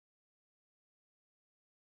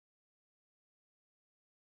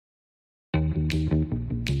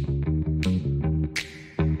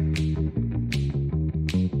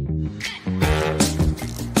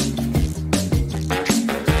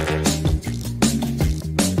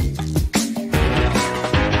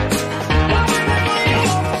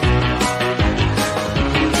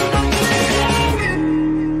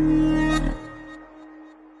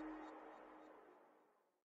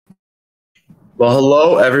Well,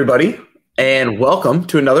 hello, everybody, and welcome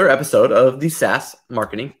to another episode of the SaaS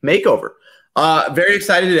Marketing Makeover. Very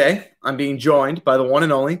excited today. I'm being joined by the one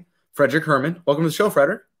and only Frederick Herman. Welcome to the show,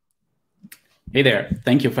 Frederick. Hey there.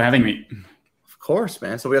 Thank you for having me. Of course,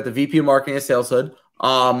 man. So we got the VP of Marketing at SalesHood.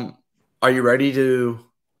 Are you ready to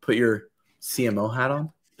put your CMO hat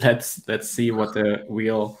on? Let's see what the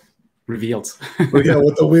wheel reveals. Yeah,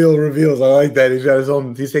 what the wheel reveals. I like that. He's got his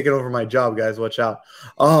own. He's taking over my job, guys. Watch out.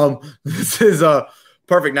 This is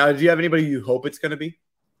perfect. Now, do you have anybody you hope it's going to be?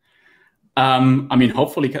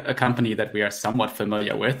 Hopefully a company that we are somewhat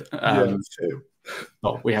familiar with.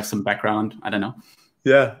 We have some background. I don't know.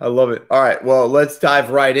 Yeah, I love it. All right, well, let's dive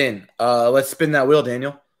right in. Let's spin that wheel,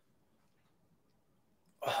 Daniel.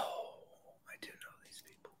 Oh, I do know these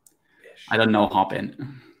people. Ish. I don't know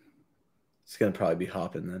Hopin. It's going to probably be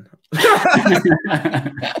Hopin then.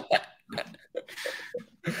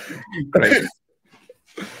 Great.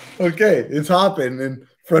 Okay, it's Hopin, and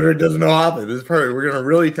Frederick doesn't know Hopin. This is perfect. We're going to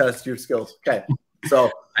really test your skills. Okay,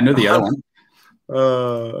 so I know the other one.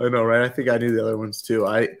 I know, right? I think I knew the other ones too.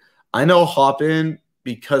 I know Hopin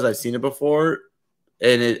because I've seen it before,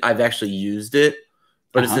 and I've actually used it,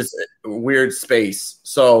 but it's this weird space.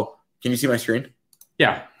 So, can you see my screen?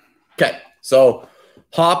 Yeah. Okay, so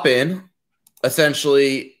Hopin,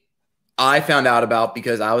 essentially, I found out about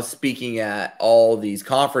because I was speaking at all these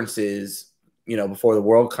conferences, before the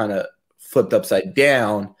world kind of flipped upside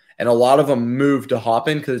down, and a lot of them moved to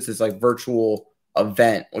Hopin because it's this like virtual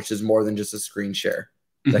event, which is more than just a screen share.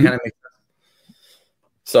 That kind of makes sense.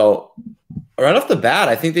 So right off the bat,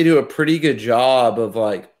 I think they do a pretty good job of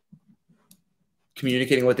like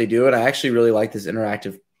communicating what they do, and I actually really like this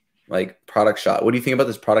interactive like product shot. What do you think about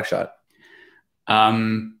this product shot?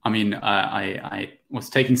 I was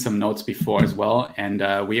taking some notes before as well,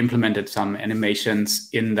 and we implemented some animations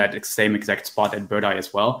in that same exact spot at Bird Eye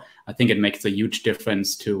as well. I think it makes a huge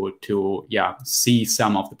difference to see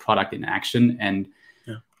some of the product in action and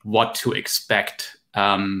what to expect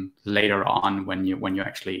later on when you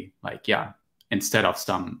actually instead of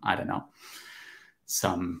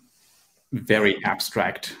some very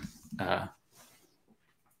abstract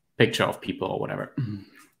picture of people or whatever.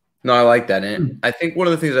 No, I like that. And I think one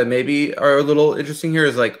of the things that maybe are a little interesting here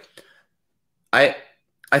is like, I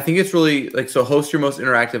think it's really like, so host your most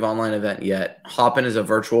interactive online event yet. Hopin is a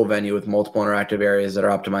virtual venue with multiple interactive areas that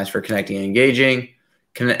are optimized for connecting and engaging.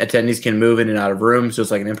 Attendees can move in and out of rooms,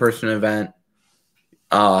 just like an in-person event.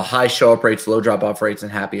 High show-up rates, low drop-off rates,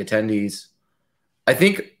 and happy attendees. I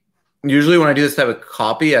think usually when I do this type of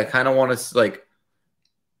copy, I kind of want to like,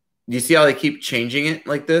 do you see how they keep changing it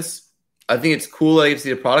like this? I think it's cool that I get to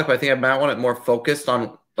see the product, but I think I might want it more focused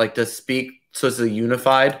on like to speak. So it's a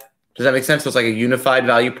unified. Does that make sense? So it's like a unified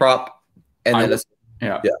value prop. And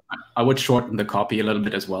I would shorten the copy a little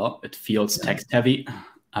bit as well. It feels text heavy,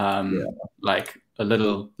 like a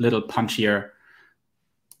little punchier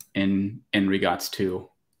in regards to.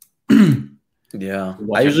 Yeah,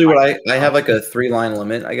 I usually I have like a 3-line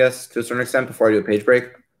limit, I guess, to a certain extent before I do a page break.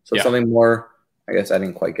 So something more. I guess I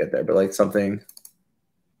didn't quite get there, but like something.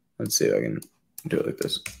 Let's see if I can do it like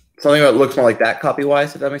this. Something that looks more like that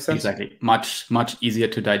copy-wise, if that makes sense. Exactly. Much easier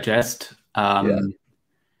to digest. And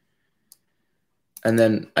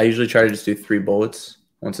then I usually try to just do 3 bullets.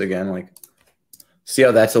 Once again, like see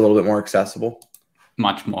how that's a little bit more accessible.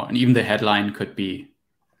 Much more. And even the headline could be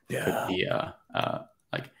like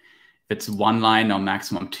if it's 1 line or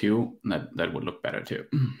maximum 2, that would look better too.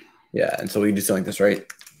 Yeah. And so we can do something like this, right?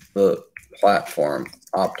 The platform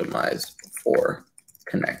optimized for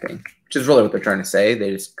connecting, which is really what they're trying to say.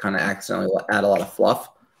 They just kind of accidentally add a lot of fluff,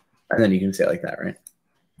 and then you can say it like that, right?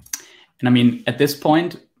 And at this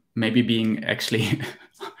point, maybe being actually,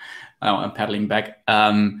 I'm paddling back.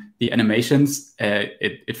 The animations,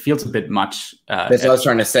 it feels a bit much. That's what I was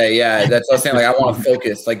trying to say. Yeah, that's what I was saying. Like, I want to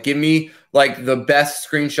focus. Like, give me like the best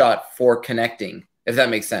screenshot for connecting, if that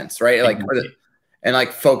makes sense, right? Like, and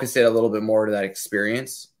like focus it a little bit more to that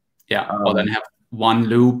experience. Yeah, or then have 1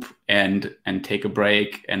 loop and take a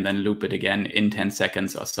break and then loop it again in 10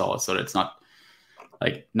 seconds or so. So it's not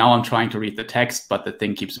like now I'm trying to read the text, but the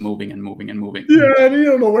thing keeps moving and moving and moving. Yeah, and you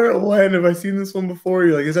don't know where it went. Have I seen this one before?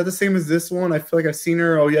 You're like, is that the same as this one? I feel like I've seen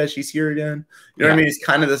her. Oh yeah, she's here again. You know what I mean? It's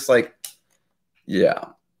kind of this like,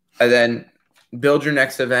 and then build your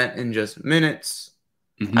next event in just minutes.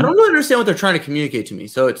 I don't really understand what they're trying to communicate to me.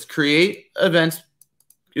 So it's create events.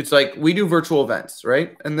 It's like we do virtual events,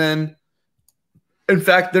 right? And then in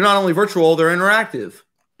fact, they're not only virtual, they're interactive.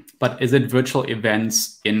 But is it virtual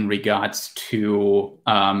events in regards to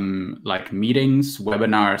like meetings,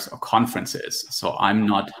 webinars, or conferences? So I'm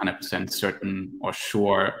not 100% certain or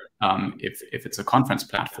sure if it's a conference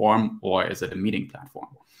platform or is it a meeting platform?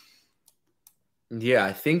 Yeah,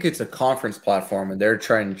 I think it's a conference platform, and they're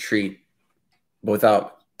trying to treat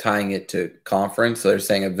without tying it to conference. So they're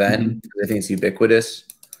saying event. I think it's ubiquitous.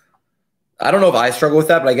 I don't know if I struggle with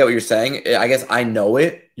that, but I get what you're saying. I guess I know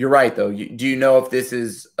it. You're right, though. Do you know if this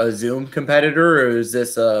is a Zoom competitor or is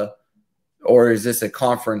this a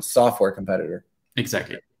conference software competitor?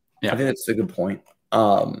 Exactly. Yeah, I think that's a good point.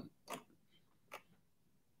 And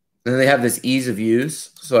then they have this ease of use.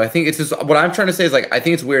 So I think it's just what I'm trying to say is like I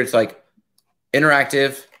think it's weird. It's like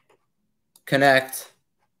interactive, connect,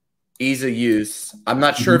 ease of use. I'm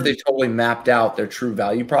not sure if they totally mapped out their true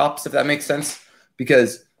value props, if that makes sense,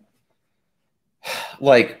 because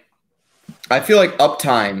like I feel like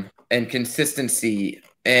uptime and consistency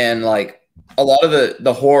and like a lot of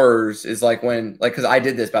the horrors is like when like because I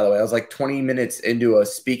did this, by the way, I was like 20 minutes into a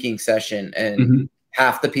speaking session and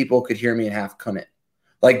half the people could hear me and half couldn't.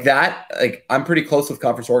 Like that, like I'm pretty close with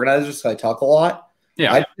conference organizers, so I talk a lot.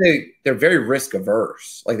 Yeah, I'd say they're very risk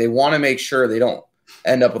averse. Like they want to make sure they don't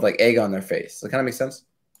end up with like egg on their face. That kind of makes sense.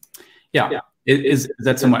 Yeah. Is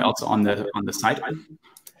that somewhere else on the site?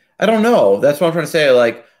 I don't know. That's what I'm trying to say.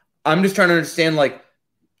 Like, I'm just trying to understand. Like,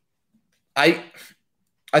 I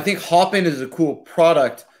think Hopin is a cool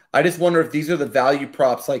product. I just wonder if these are the value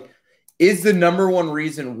props. Like, is the number one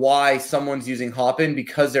reason why someone's using Hopin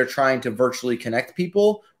because they're trying to virtually connect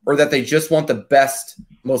people, or that they just want the best,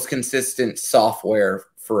 most consistent software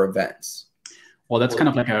for events? Well, that's kind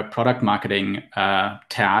of like a product marketing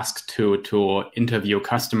task to interview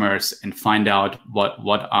customers and find out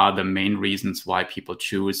what are the main reasons why people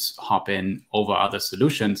choose Hopin over other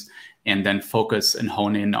solutions, and then focus and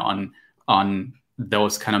hone in on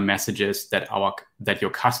those kind of messages that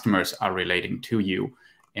your customers are relating to you.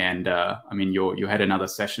 And I mean, you had another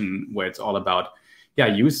session where it's all about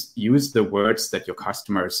use the words that your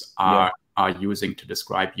customers are using to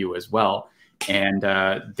describe you as well. And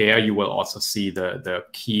there you will also see the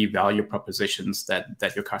key value propositions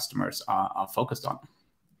that your customers are focused on.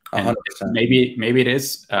 And 100%. maybe it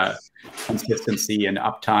is consistency and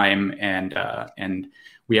uptime, and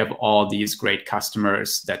we have all these great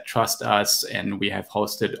customers that trust us, and we have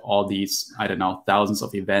hosted all these, I don't know, thousands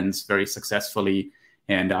of events very successfully.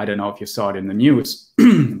 And I don't know if you saw it in the news,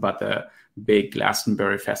 but the big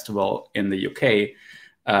Glastonbury Festival in the UK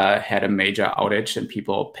had a major outage, and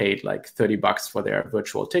people paid like $30 for their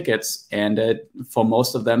virtual tickets, and for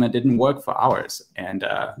most of them it didn't work for hours. And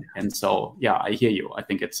so I hear you. I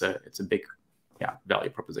think it's a big value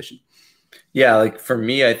proposition. Yeah, like for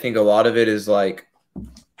me, I think a lot of it is like,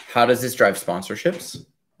 how does this drive sponsorships,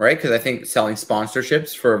 right? Because I think selling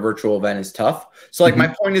sponsorships for a virtual event is tough. So like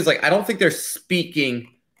my point is like I don't think they're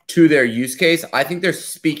speaking to their use case. I think they're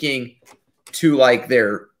speaking to like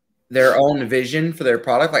their own vision for their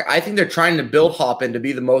product. Like I think they're trying to build Hopin to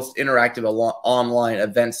be the most interactive online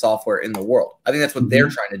event software in the world. I think that's what they're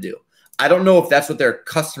trying to do. I don't know if that's what their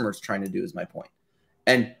customers trying to do is my point.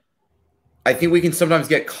 And I think we can sometimes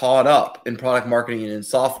get caught up in product marketing and in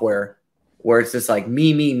software where it's just like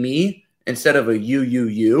me instead of a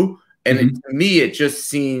you. And to me, it just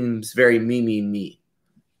seems very me.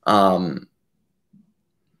 Like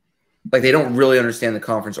they don't really understand the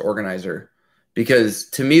conference organizer. Because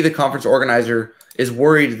to me, the conference organizer is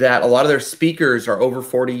worried that a lot of their speakers are over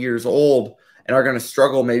 40 years old and are going to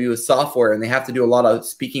struggle maybe with software, and they have to do a lot of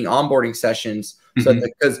speaking onboarding sessions. So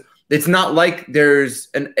because it's not like there's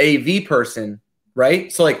an AV person,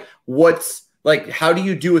 right? So like how do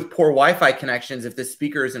you do with poor Wi-Fi connections if the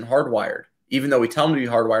speaker isn't hardwired, even though we tell them to be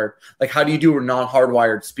hardwired? Like how do you do with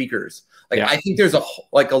non-hardwired speakers? Like I think there's a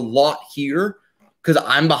lot here. Because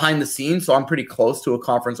I'm behind the scenes, so I'm pretty close to a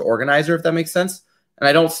conference organizer, if that makes sense. And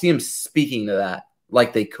I don't see them speaking to that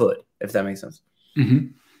like they could, if that makes sense.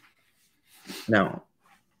 Now,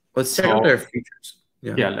 let's check out their features.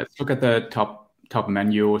 Yeah, let's look at the top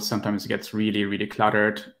menu. Sometimes it gets really, really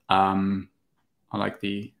cluttered. I like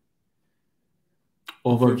the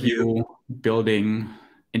overview. Building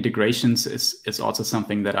integrations is also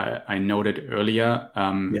something that I noted earlier.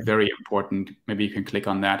 Very important. Maybe you can click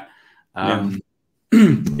on that.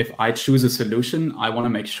 If I choose a solution, I want to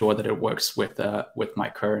make sure that it works with my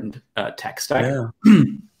current tech stack.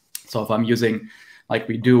 So if I'm using, like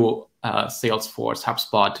we do, Salesforce,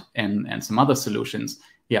 HubSpot, and some other solutions,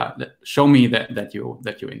 show me that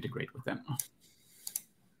you integrate with them.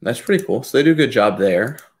 That's pretty cool. So they do a good job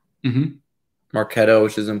there. Marketo,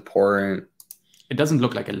 which is important. it doesn't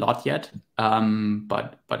look like a lot yet,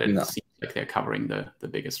 but it No. seems like they're covering the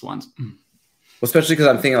biggest ones. Especially because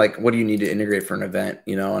I'm thinking like, what do you need to integrate for an event,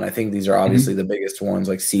 And I think these are obviously the biggest ones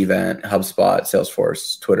like Cvent, HubSpot,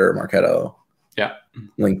 Salesforce, Twitter, Marketo, Yeah.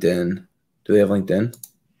 LinkedIn. Do they have LinkedIn?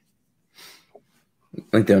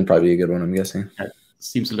 LinkedIn would probably be a good one, I'm guessing. It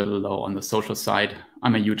seems a little low on the social side.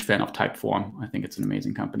 I'm a huge fan of Typeform. I think it's an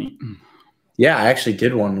amazing company. Yeah, I actually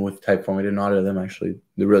did one with Typeform. I did an audit of them actually.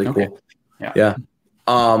 They're really cool. Yeah.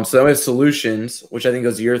 So then we have solutions, which I think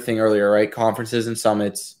was your thing earlier, right? Conferences and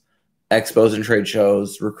summits, expos and trade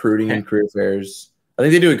shows, recruiting and career fairs. I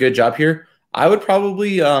think they do a good job here. I would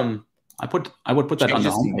probably I would put that on the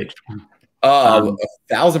homepage.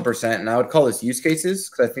 1,000%, and I would call this use cases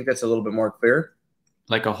because I think that's a little bit more clear.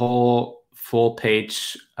 Like a whole full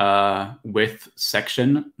page with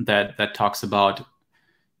section that talks about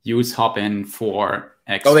use Hopin for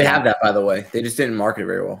X. Oh, they have that, by the way. They just didn't market it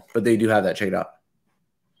very well, but they do have that. Check it out.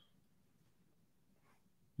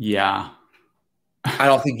 Yeah. I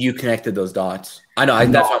don't think you connected those dots. I know.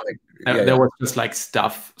 There was just like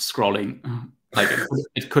stuff scrolling. Like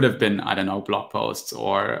it could have been, I don't know, blog posts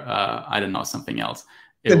or I don't know, something else.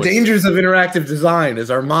 Dangers of interactive design is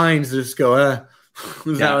our minds just go, right?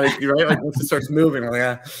 Like once it starts moving, we're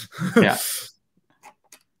like, yeah.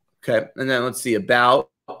 Okay, and then let's see about.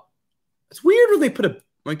 It's weird when they put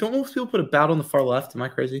don't most people put about on the far left? Am I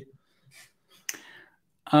crazy?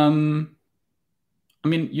 I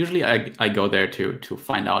mean, usually I go there to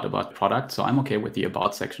find out about the product, so I'm okay with the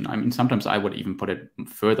about section. I mean, sometimes I would even put it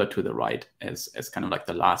further to the right as kind of like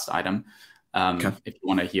the last item. If you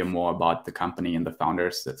want to hear more about the company and the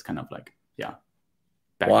founders, that's kind of like,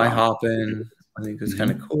 Why Hopin? I think it's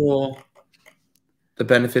kind of cool. The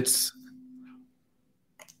benefits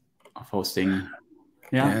of hosting.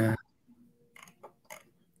 Yeah.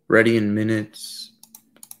 Ready in minutes.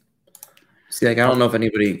 See, like, I don't know if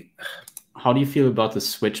anybody. How do you feel about the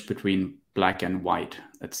switch between black and white?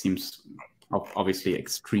 That seems obviously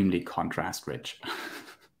extremely contrast rich.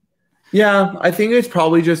 Yeah, I think it's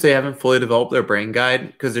probably just they haven't fully developed their brain guide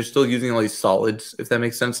because they're still using all these solids, if that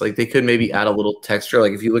makes sense. Like they could maybe add a little texture.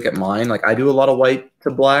 Like if you look at mine, like I do a lot of white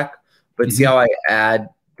to black, but see how I add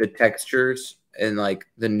the textures and like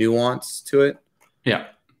the nuance to it? Yeah.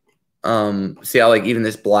 See how like even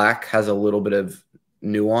this black has a little bit of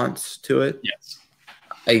nuance to it? Yes.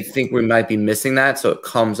 I think we might be missing that, so it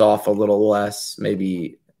comes off a little less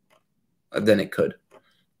maybe than it could.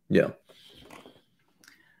 Yeah.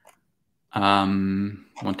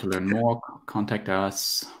 Want to learn more? Contact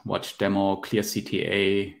us. Watch demo. Clear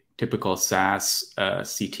CTA. Typical SaaS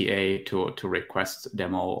CTA to request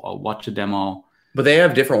demo or watch a demo. But they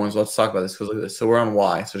have different ones. Let's talk about this because look at this. So we're on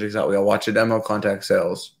Y. So check this out. We got watch a demo, contact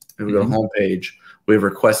sales. If we go to homepage, we have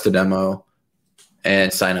request a demo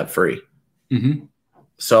and sign up free.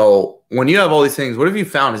 So when you have all these things, what have you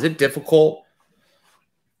found? Is it difficult?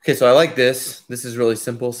 Okay, so I like this. This is really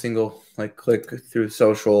simple. Single like click through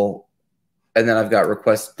social. And then I've got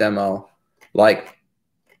request demo. Like,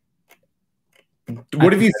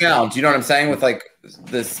 what have you found? Do you know what I'm saying with like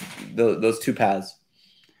those two paths?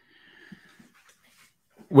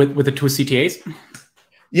 With the two CTAs?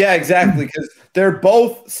 Yeah, exactly. Because they're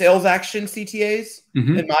both sales action CTAs,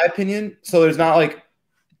 in my opinion. So there's not like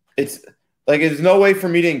there's no way for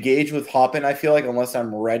me to engage with Hopin, I feel like, unless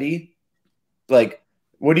I'm ready. Like,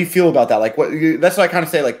 what do you feel about that? Like, that's what I kind of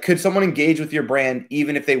say. Like, could someone engage with your brand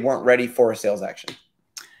even if they weren't ready for a sales action?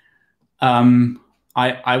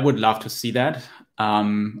 I would love to see that. I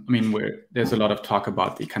mean, there's a lot of talk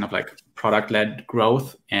about the kind of like product-led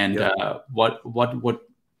growth, and what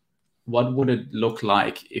would it look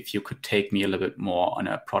like if you could take me a little bit more on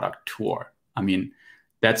a product tour? I mean,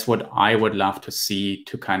 that's what I would love to see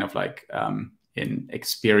to kind of like in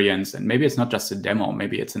experience, and maybe it's not just a demo,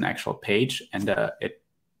 maybe it's an actual page, and it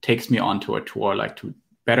takes me onto a tour, like to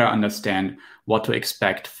better understand what to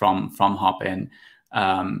expect from Hopin.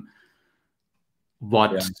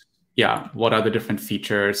 What are the different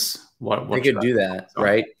features? What they could do that,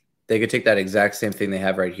 right? They could take that exact same thing they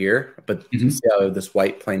have right here, but see how this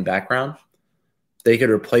white plain background. They could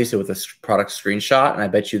replace it with a product screenshot, and I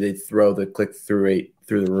bet you they'd throw the click through rate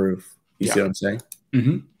through the roof. You see what I'm saying?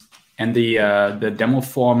 And the demo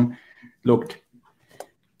form looked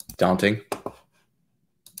daunting.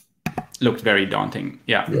 Looked very daunting.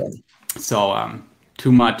 Yeah. So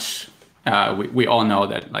too much. We all know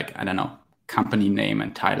that, like, I don't know, company name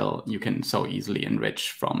and title you can so easily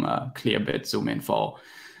enrich from Clearbit, ZoomInfo,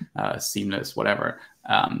 Seamless, whatever.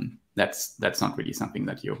 That's not really something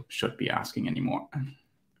that you should be asking anymore.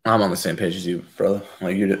 I'm on the same page as you, brother.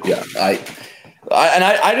 Like you, yeah.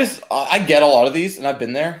 I get a lot of these, and I've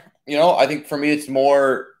been there. I think for me, it's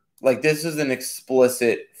more like this is an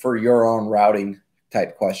explicit for your own routing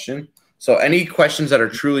type question. So any questions that are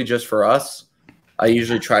truly just for us, I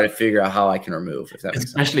usually try to figure out how I can remove, if that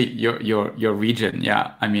makes sense. Especially your region.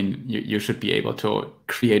 Yeah. I mean, you should be able to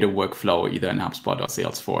create a workflow either in HubSpot or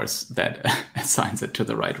Salesforce that assigns it to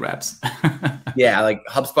the right reps. Yeah, like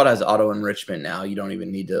HubSpot has auto enrichment now. You don't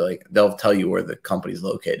even need to they'll tell you where the company's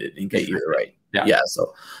located and get you the right. Yeah.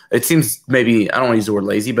 So it seems maybe, I don't want to use the word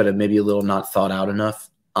lazy, but it may be a little not thought out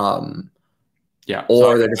enough. Yeah.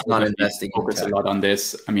 Or they're just not investing. Focus a lot on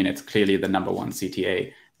this. I mean, it's clearly the number one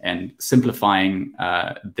CTA, and simplifying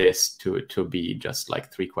this to be just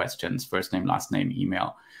like 3 questions: first name, last name,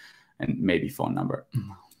 email, and maybe phone number.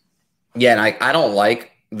 Yeah, and I don't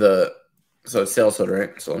like so it's sales code,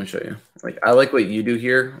 right? So let me show you. Like, I like what you do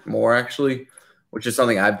here more actually, which is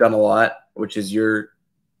something I've done a lot, which is you're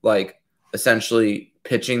like essentially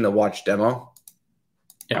pitching the watch demo.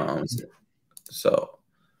 Yeah. So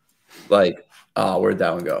like, where'd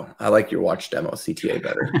that one go? I like your watch demo CTA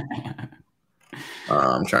better.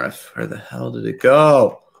 I'm trying to, where the hell did it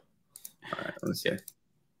go? All right, let's see.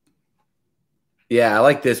 Yeah, I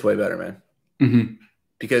like this way better, man. Mm-hmm.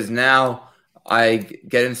 Because now I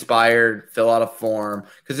get inspired, fill out a form.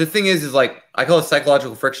 Because the thing is like, I call it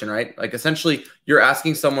psychological friction, right? Like essentially you're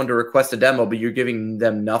asking someone to request a demo, but you're giving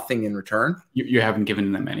them nothing in return. You haven't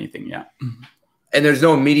given them anything yet. And there's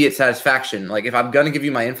no immediate satisfaction. Like if I'm going to give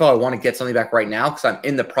you my info, I want to get something back right now because I'm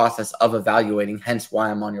in the process of evaluating, hence why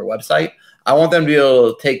I'm on your website. I want them to be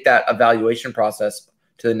able to take that evaluation process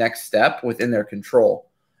to the next step within their control.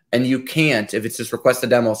 And you can't, if it's just request a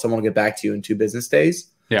demo, someone will get back to you in 2 business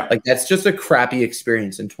days. Yeah. Like that's just a crappy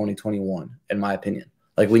experience in 2021, in my opinion.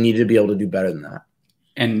 Like we need to be able to do better than that.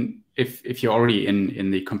 And if you're already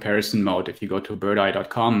in the comparison mode, if you go to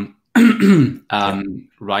birdeye.com,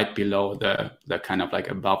 right below the kind of like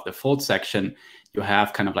above the fold section, you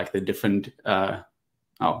have kind of like the different,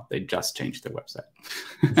 they just changed the website.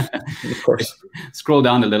 Of course. Scroll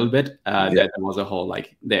down a little bit. There was a whole,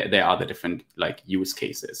 like, there are the different like use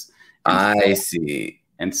cases. I see.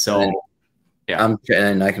 And so, yeah.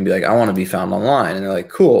 And I can be like, I want to be found online. And they're like,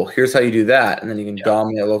 cool, here's how you do that. And then you can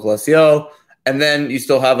dominate local SEO. And then you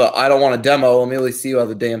still have I don't want a demo. Let me really see how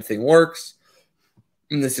the damn thing works.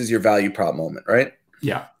 And this is your value prop moment, right?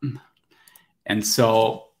 Yeah. And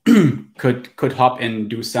so could Hop In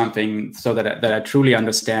do something so that I truly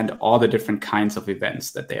understand all the different kinds of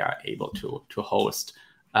events that they are able to host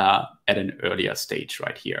at an earlier stage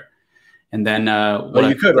right here. And then well,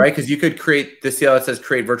 you could, right? Because you could create this. See how it says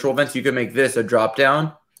create virtual events? You could make this a drop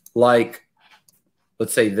down, like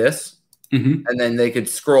let's say this, and then they could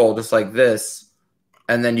scroll just like this,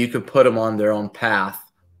 and then you could put them on their own path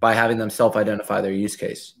by having them self-identify their use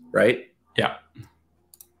case, right? Yeah.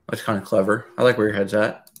 That's kind of clever. I like where your head's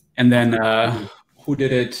at. And then who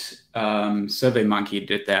did it? SurveyMonkey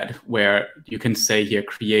did that, where you can say here,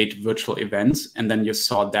 create virtual events, and then you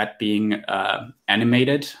saw that being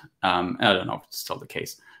animated. I don't know if it's still the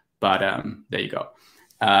case, but there you go.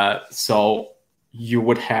 So you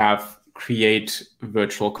would have create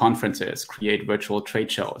virtual conferences, create virtual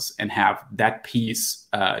trade shows, and have that piece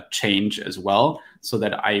change as well, so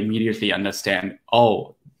that I immediately understand,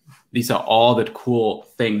 oh, these are all the cool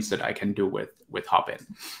things that I can do with Hop In.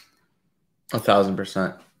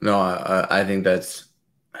 1,000%. No, I think that's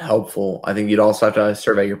helpful. I think you'd also have to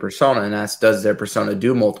survey your persona and ask, does their persona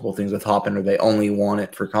do multiple things with Hop In, or they only want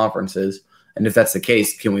it for conferences? And if that's the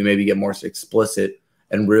case, can we maybe get more explicit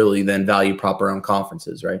and really then value prop around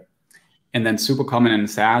conferences, right? And then super common in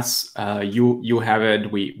SaaS, you have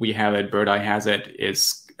it, we have it, Birdeye has it,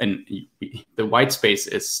 the white space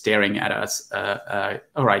is staring at us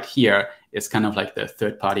right here. It's kind of like the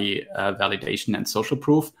third-party validation and social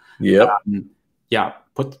proof. Yep.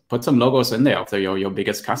 Put some logos in there of your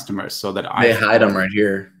biggest customers, so that they hide them right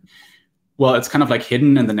here. Well, it's kind of like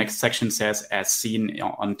hidden, and the next section says as seen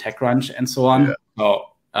on TechCrunch and so on. Yeah. So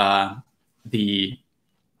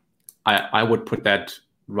I would put that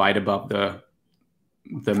right above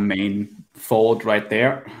the main fold right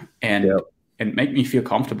there, and make me feel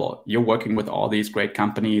comfortable. You're working with all these great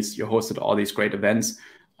companies. You hosted all these great events.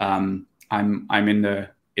 I'm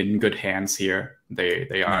in good hands here.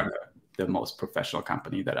 They are the most professional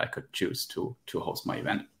company that I could choose to host my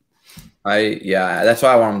event. That's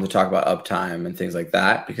why I want them to talk about uptime and things like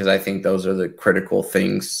that, because I think those are the critical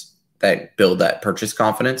things that build that purchase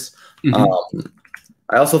confidence.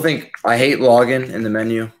 I also think I hate login in the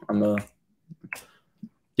menu.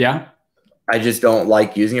 I just don't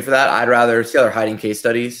like using it for that. I'd rather see how they're hiding case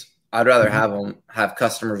studies. I'd rather have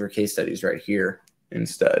customers or case studies right here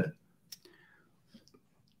instead.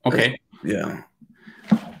 Okay. Yeah.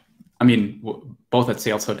 I mean, both at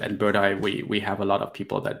SalesHood and Birdeye, we have a lot of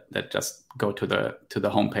people that just go to the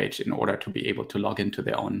homepage in order to be able to log into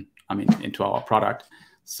their own, into our product.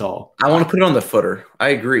 So I want to put it on the footer. I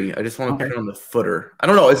agree. I just want to put it on the footer. I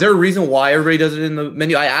don't know. Is there a reason why everybody does it in the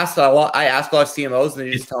menu? I asked a lot of CMOs, and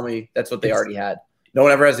they just tell me that's what they already had. No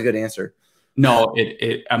one ever has a good answer. No,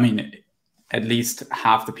 at least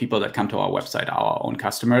half the people that come to our website are our own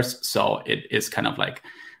customers. So it is kind of like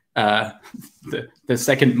the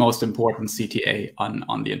second most important CTA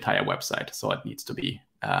on the entire website. So it needs to be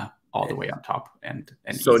all the way on top. And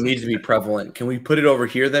so it needs to be prevalent. Can we put it over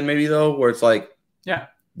here then maybe though, where it's like, yeah,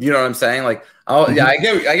 you know what I'm saying? Like, oh yeah, I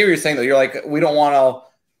get what you're saying though. You're like, we don't want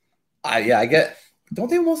to. I get. Don't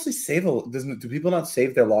they mostly save? Do people not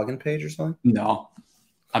save their login page or something? No,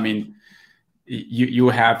 I mean, you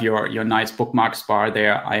have your nice bookmarks bar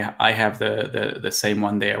there. I have the same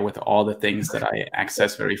one there with all the things that I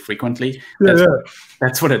access very frequently.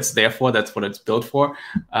 That's what it's there for. That's what it's built for.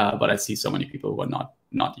 But I see so many people who are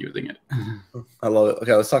not using it. I love it.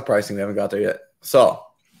 Okay, let's talk pricing. We haven't got there yet. So.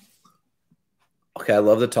 Okay, I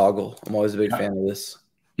love the toggle. I'm always a big fan of this.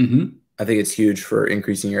 Mm-hmm. I think it's huge for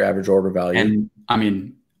increasing your average order value. And I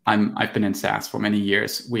mean, I've been in SaaS for many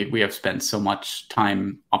years. We have spent so much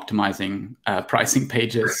time optimizing pricing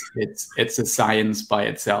pages. It's a science by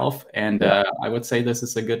itself, and I would say this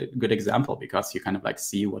is a good example because you kind of like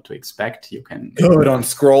see what to expect. You can good on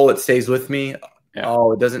scroll. It stays with me. Yeah.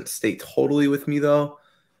 Oh, it doesn't stay totally with me though.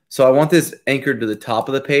 So I want this anchored to the top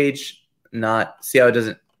of the page. Not see how it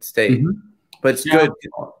doesn't stay. Mm-hmm. But it's good.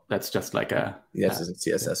 That's just like a it's a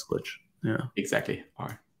CSS glitch. Yeah, exactly.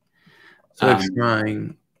 So it's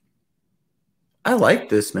trying. I like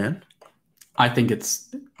this, man. I think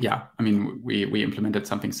it's I mean, we implemented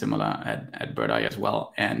something similar at Birdeye as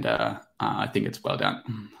well, and I think it's well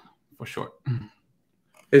done for sure.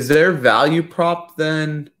 Is there value prop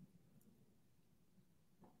then?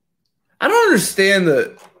 I don't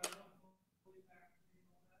understand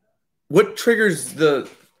what triggers the.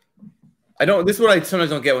 This is what I sometimes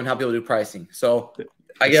don't get when how people do pricing. So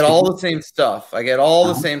I get all the same stuff. I get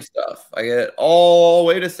all,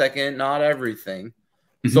 wait a second, not everything.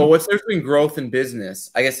 Mm-hmm. So what's there between growth and business?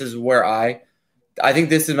 I guess is where I think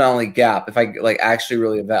this is my only gap. If I like actually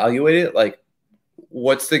really evaluate it, like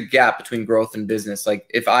what's the gap between growth and business? Like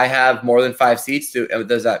if I have more than 5 seats,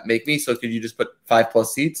 does that make me? So could you just put 5+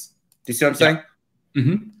 seats? Do you see what I'm saying?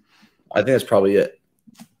 Mm-hmm. I think that's probably it.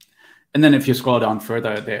 And then if you scroll down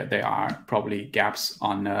further, there are probably gaps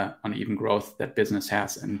on even growth that business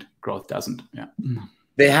has and growth doesn't. Yeah,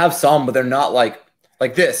 they have some, but they're not like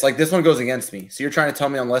this. Like this one goes against me. So you're trying to tell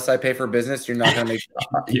me unless I pay for business, you're not going to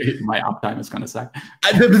make my uptime is going to suck.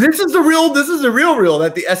 This is the real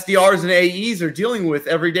that the SDRs and AEs are dealing with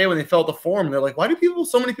every day when they fill out the form. And they're like, why do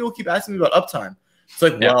so many people keep asking me about uptime? It's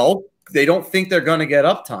like, well, they don't think they're going to get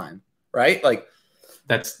uptime, right? Like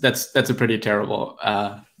that's a pretty terrible.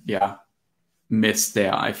 Miss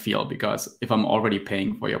there, I feel, because if I'm already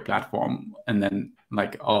paying for your platform and then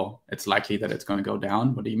like, oh, it's likely that it's going to go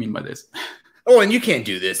down. What do you mean by this? Oh, and you can't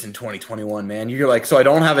do this in 2021, man. You're like, so I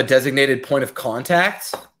don't have a designated point of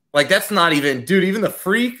contact? Like that's not even, dude, even the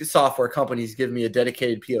free software companies give me a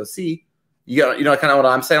dedicated POC. You know, kind of what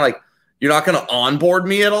I'm saying? Like you're not going to onboard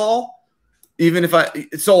me at all? Even if I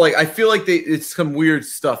feel like it's some weird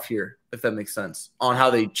stuff here, if that makes sense, on how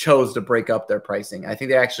they chose to break up their pricing. I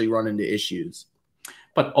think they actually run into issues.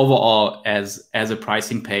 But overall, as a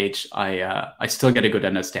pricing page, I still get a good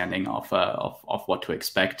understanding of what to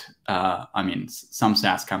expect. I mean, some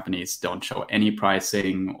SaaS companies don't show any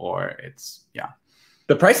pricing, or it's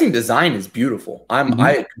The pricing design is beautiful.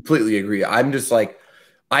 I completely agree. I'm just like,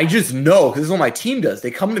 I just know because this is what my team does.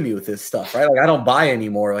 They come to me with this stuff, right? Like I don't buy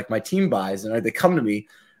anymore. Like my team buys, and they come to me,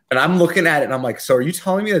 and I'm looking at it, and I'm like, so are you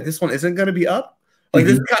telling me that this one isn't going to be up? Like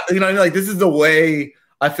this, you know what I mean? Like this is the way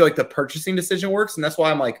I feel like the purchasing decision works, and that's why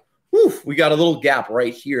I'm like, woof, we got a little gap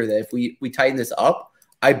right here that if we tighten this up,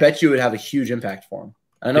 I bet you it would have a huge impact for them.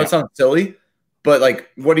 I know it sounds silly, but like,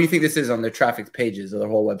 what do you think this is on their traffic pages of their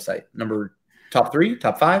whole website? Top 3,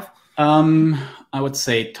 top 5? I would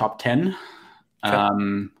say top 10.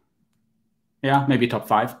 Okay. Maybe top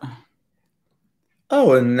 5.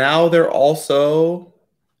 Oh, and now they're also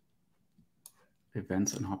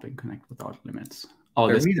events and Hopin Connect without limits.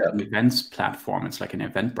 Oh, this is an events platform. It's like an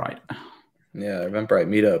Eventbrite. Yeah, Eventbrite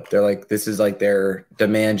Meetup. They're like, this is like their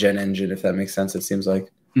demand gen engine, if that makes sense. It seems like.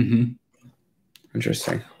 Mm-hmm.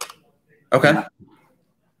 Interesting. Okay. Yeah.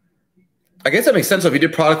 I guess that makes sense. So if you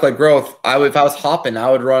did product-led growth, if I was Hopin, I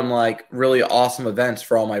would run like really awesome events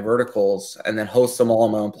for all my verticals and then host them all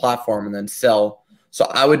on my own platform and then sell. So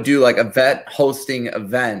I would do like event hosting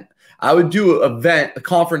event. I would do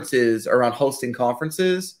conferences around hosting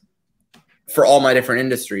conferences for all my different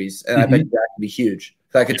industries. And I bet that could be huge.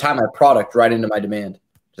 So I could tie my product right into my demand.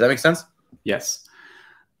 Does that make sense? Yes.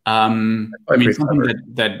 I mean, something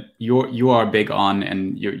that you are big on,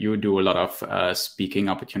 and you do a lot of speaking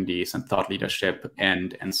opportunities and thought leadership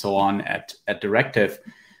and so on at Directive.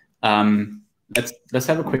 Let's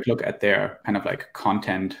have a quick look at their kind of like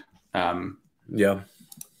content. Yeah.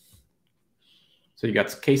 So you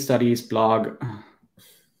got case studies, blog.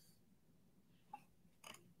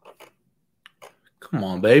 Come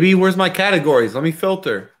on, baby. Where's my categories? Let me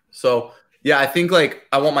filter. So yeah, I think like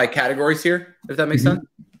I want my categories here, if that makes sense.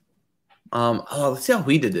 Let's see how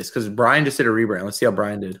we did this, because Brian just did a rebrand. Let's see how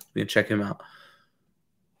Brian did. We can check him out.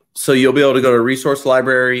 So you'll be able to go to resource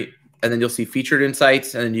library, and then you'll see featured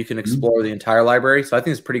insights, and then you can explore the entire library. So I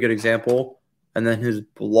think it's a pretty good example. And then his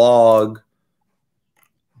blog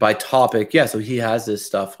by topic. Yeah, so he has this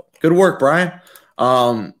stuff. Good work, Brian.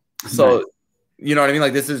 So nice. You know what I mean?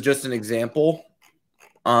 Like, this is just an example.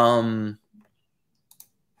 Yeah,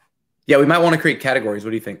 we might want to create categories.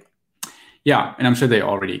 What do you think? Yeah, and I'm sure they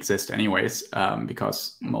already exist anyways,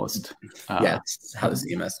 because most... yeah, that's how the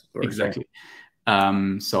CMS works. Exactly.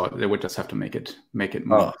 So they would just have to make it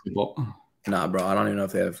more visible. Nah, bro, I don't even know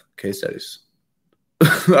if they have case studies.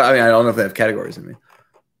 I mean, I don't know if they have categories in me.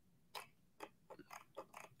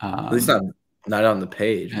 At least not on the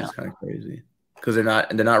page. Yeah. It's kind of crazy because they're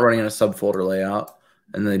not running in a subfolder layout,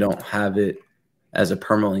 and they don't have it as a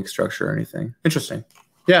permalink structure or anything. Interesting.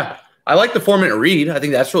 Yeah, I like the 4-minute read. I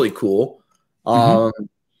think that's really cool. I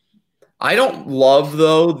don't love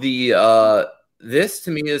though the this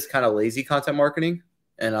to me is kind of lazy content marketing,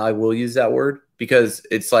 and I will use that word because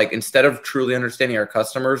it's like instead of truly understanding our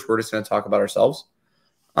customers, we're just going to talk about ourselves.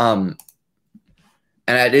 And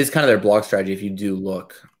it is kind of their blog strategy if you do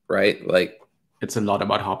look, right? Like it's a lot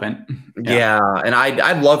about Hopin. Yeah, and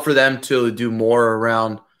I'd love for them to do more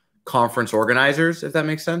around conference organizers, if that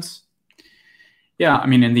makes sense. Yeah, I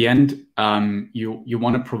mean, in the end, you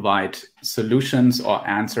want to provide solutions or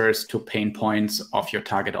answers to pain points of your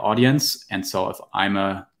target audience. And so if I'm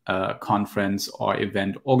a conference or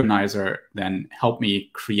event organizer, then help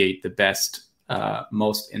me create the best,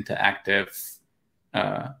 most interactive,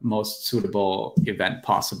 most suitable event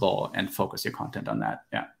possible and focus your content on that.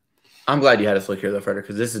 Yeah. I'm glad you had us look here, though, Frederick,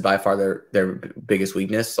 because this is by far their biggest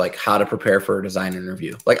weakness, like how to prepare for a design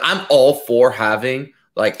interview. Like, I'm all for having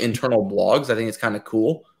like internal blogs. I think it's kind of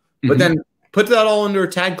cool. But then put that all under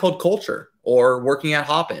a tag called culture or working at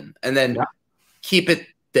Hopin, and then keep it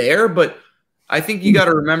there. But I think you got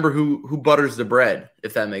to remember who butters the bread,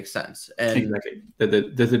 if that makes sense. And exactly.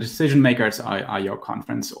 The decision makers are your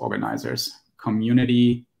conference organizers,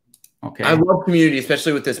 community. Okay. I love community,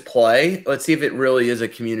 especially with this play. Let's see if it really is a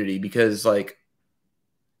community, because like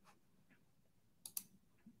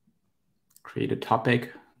create a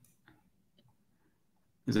topic.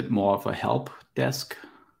 Is it more of a help desk?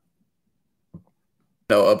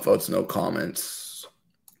 No upvotes, no comments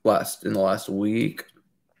in the last week.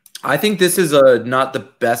 I think this is not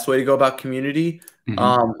the best way to go about community.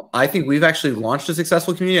 I think we've actually launched a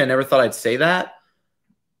successful community. I never thought I'd say that,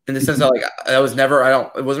 in the sense that like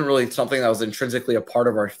it wasn't really something that was intrinsically a part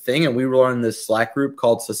of our thing. And we were in this Slack group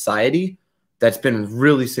called Society that's been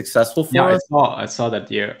really successful for us. I saw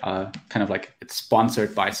that you're kind of like it's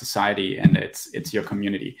sponsored by Society and it's your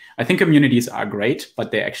community. I think communities are great,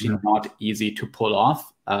 but they're actually not easy to pull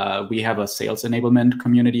off. We have a sales enablement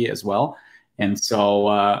community as well. And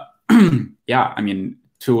so, yeah, I mean,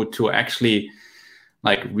 to actually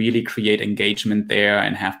like really create engagement there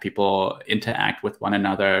and have people interact with one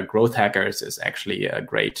another, Growth Hackers is actually a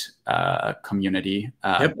great community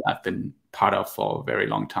I've been part of for a very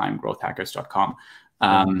long time, growthhackers.com.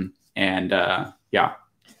 Yeah,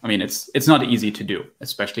 I mean, it's not easy to do,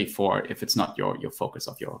 especially if it's not your focus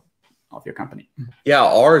of your company.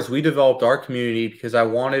 Yeah, we developed our community because I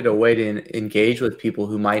wanted a way to engage with people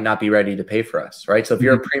who might not be ready to pay for us, right? So if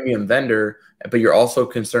you're a premium vendor, but you're also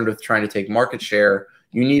concerned with trying to take market share,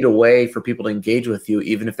 you need a way for people to engage with you,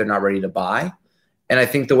 even if they're not ready to buy. And I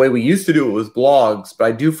think the way we used to do it was blogs, but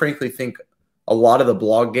I do frankly think a lot of the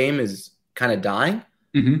blog game is kind of dying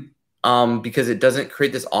because it doesn't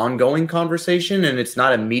create this ongoing conversation, and it's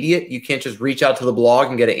not immediate. You can't just reach out to the blog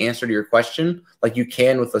and get an answer to your question like you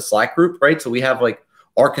can with a Slack group, right? So we have like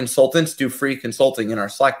our consultants do free consulting in our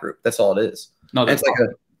Slack group. That's all it is. No, that's like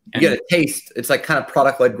you get a taste. It's like kind of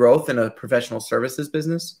product-led growth in a professional services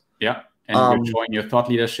business. Yeah, and you're showing your thought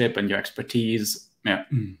leadership and your expertise. Yeah.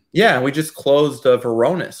 Yeah, we just closed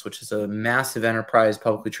Varonis, which is a massive enterprise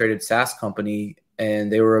publicly traded SaaS company,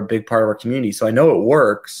 and they were a big part of our community. So I know it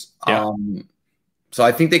works. Yeah. So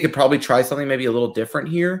I think they could probably try something maybe a little different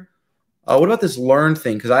here. What about this Learn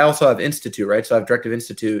thing? Because I also have Institute, right? So I have Directive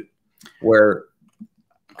Institute where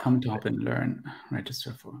come to Hopin Learn,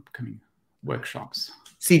 register for upcoming workshops.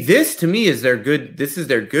 See, this to me is their good. This is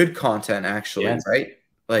their good content, actually, yes. Right?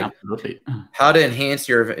 Like absolutely. How to enhance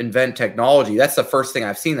your event technology. That's the first thing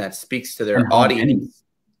I've seen that speaks to their audience.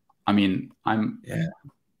 I mean,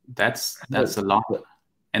 that's a lot.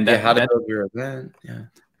 And how to build your event. Yeah.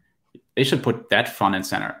 They should put that front and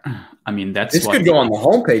center. I mean, this could go on the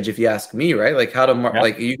homepage if you ask me, right? Like how to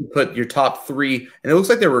like you can put your top 3, and it looks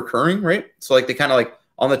like they're recurring, right? So like they kind of like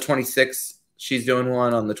on the 26th, she's doing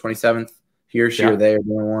one. On the 27th, he or she or they are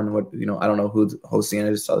doing one. What I don't know who's hosting it.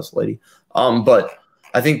 I just saw this lady. But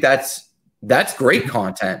I think that's great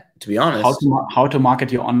content, to be honest. How to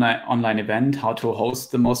market your online event, how to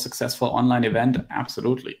host the most successful online event.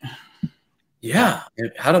 Absolutely. Yeah.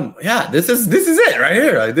 This is it right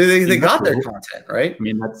here. Like they got their content, right? I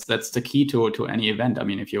mean, that's the key to any event. I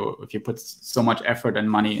mean, if you put so much effort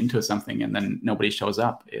and money into something and then nobody shows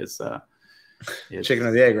up, is chicken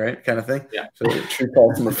or the egg, right? Kind of thing. Yeah. So true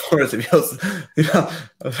call from the forest.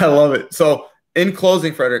 I love it. So in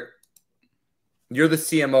closing, Frederick, you're the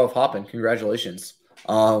CMO of Hopin. Congratulations.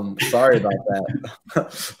 Sorry about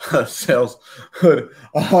that. Sales hood.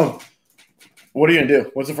 What are you gonna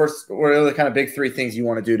do? What are the kind of big 3 things you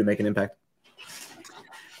want to do to make an impact?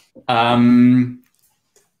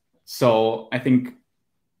 So I think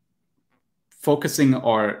focusing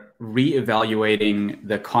or reevaluating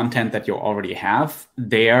the content that you already have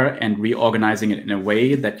there and reorganizing it in a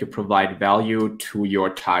way that you provide value to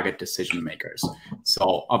your target decision makers.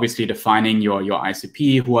 So obviously defining your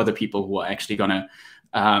ICP, who are the people who are actually going to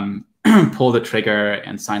pull the trigger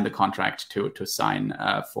and sign the contract to sign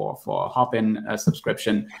for Hopin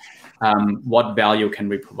subscription. What value can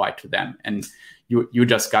we provide to them? And you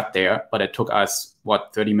just got there, but it took us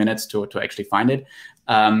 30 minutes to actually find it.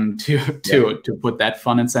 To put that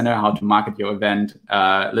front and center, how to market your event,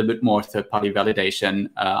 a little bit more third-party validation.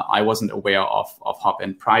 I wasn't aware of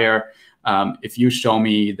Hopin prior. If you show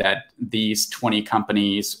me that these 20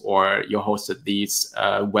 companies or you hosted these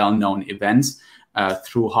well-known events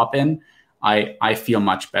through Hopin, I feel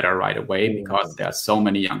much better right away because there are so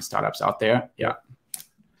many young startups out there. Yeah.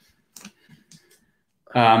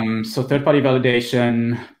 So third-party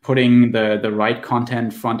validation, putting the right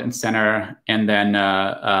content front and center, and then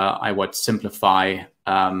I would simplify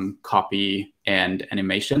copy and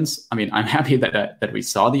animations. I mean, I'm happy that we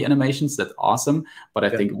saw the animations. That's awesome, but I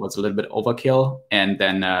think it was a little bit overkill. And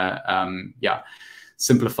then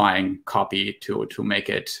simplifying copy to make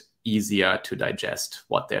it easier to digest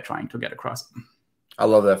what they're trying to get across. I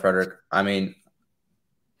love that, Frederick. I mean,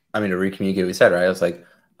 to recommunicate what we said, right? I was like,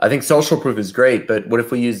 I think social proof is great, but what if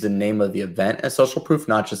we use the name of the event as social proof,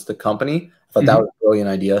 not just the company? I thought that was a brilliant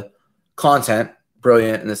idea. Content,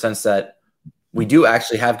 brilliant in the sense that we do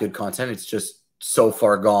actually have good content. It's just so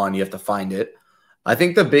far gone, you have to find it. I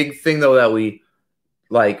think the big thing, though, that we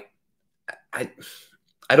like, I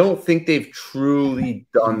don't think they've truly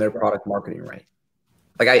done their product marketing right.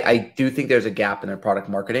 Like, I do think there's a gap in their product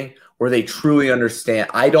marketing where they truly understand.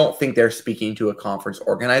 I don't think they're speaking to a conference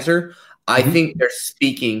organizer. I think they're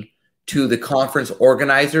speaking to the conference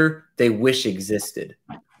organizer they wish existed.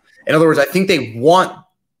 In other words, I think they want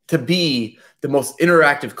to be the most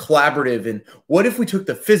interactive, collaborative. And what if we took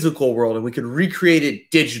the physical world and we could recreate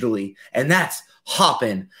it digitally? And that's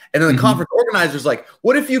Hopin. And then the conference organizer's like,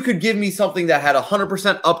 what if you could give me something that had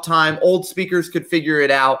 100% uptime, old speakers could figure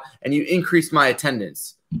it out, and you increased my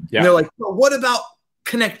attendance? Yeah. And they're like, well, what about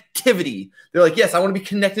connectivity? They're like, yes, I want to be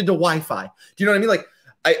connected to Wi-Fi. Do you know what I mean? Like,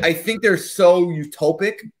 I think they're so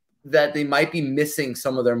utopic that they might be missing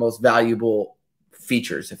some of their most valuable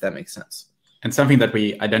features, if that makes sense. And something that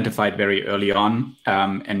we identified very early on,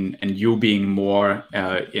 and you being more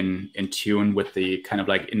in tune with the kind of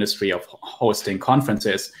like industry of hosting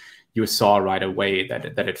conferences, you saw right away that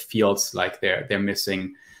it feels like they're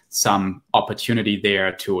missing some opportunity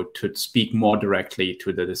there to speak more directly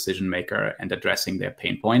to the decision maker and addressing their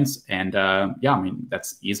pain points. And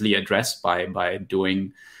that's easily addressed by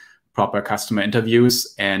doing proper customer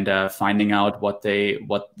interviews and finding out what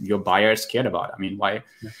your buyers cared about. I mean, why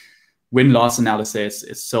win-loss analysis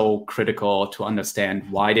is so critical to understand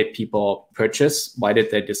why did people purchase, why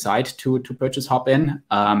did they decide to purchase Hopin,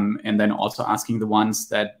 and then also asking the ones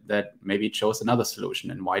that maybe chose another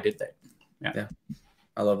solution and why did they? Yeah.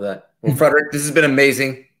 I love that. Well, Frederick, this has been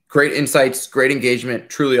amazing. Great insights, great engagement,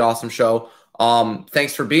 truly awesome show.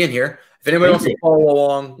 Thanks for being here. If anybody wants to follow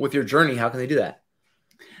along with your journey, how can they do that?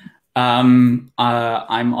 I'm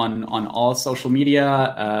on all social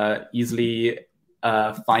media, easily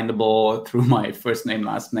findable through my first name,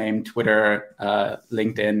 last name, Twitter,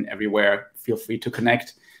 LinkedIn, everywhere. Feel free to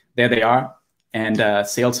connect. There they are. And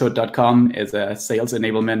saleshood.com is a sales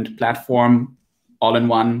enablement platform, all in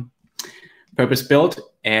one, purpose built.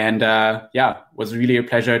 And was really a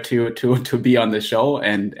pleasure to be on the show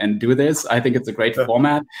and do this. I think it's a great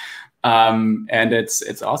format. And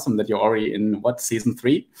it's awesome that you're already in season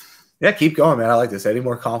 3? Yeah, keep going, man. I like this. Any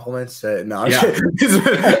more compliments? No. Yeah.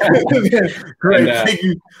 Great. And, thank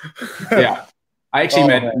you. Yeah. I actually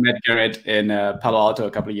met Garrett in Palo Alto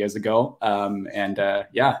a couple of years ago.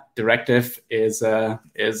 Directive is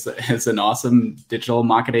an awesome digital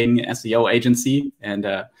marketing SEO agency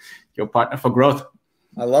and your partner for growth.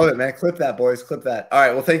 I love it, man. Clip that, boys. Clip that. All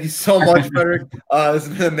right. Well, thank you so much, Frederick. This has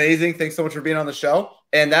been amazing. Thanks so much for being on the show.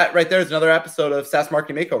 And that right there is another episode of SaaS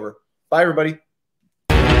Marketing Makeover. Bye, everybody.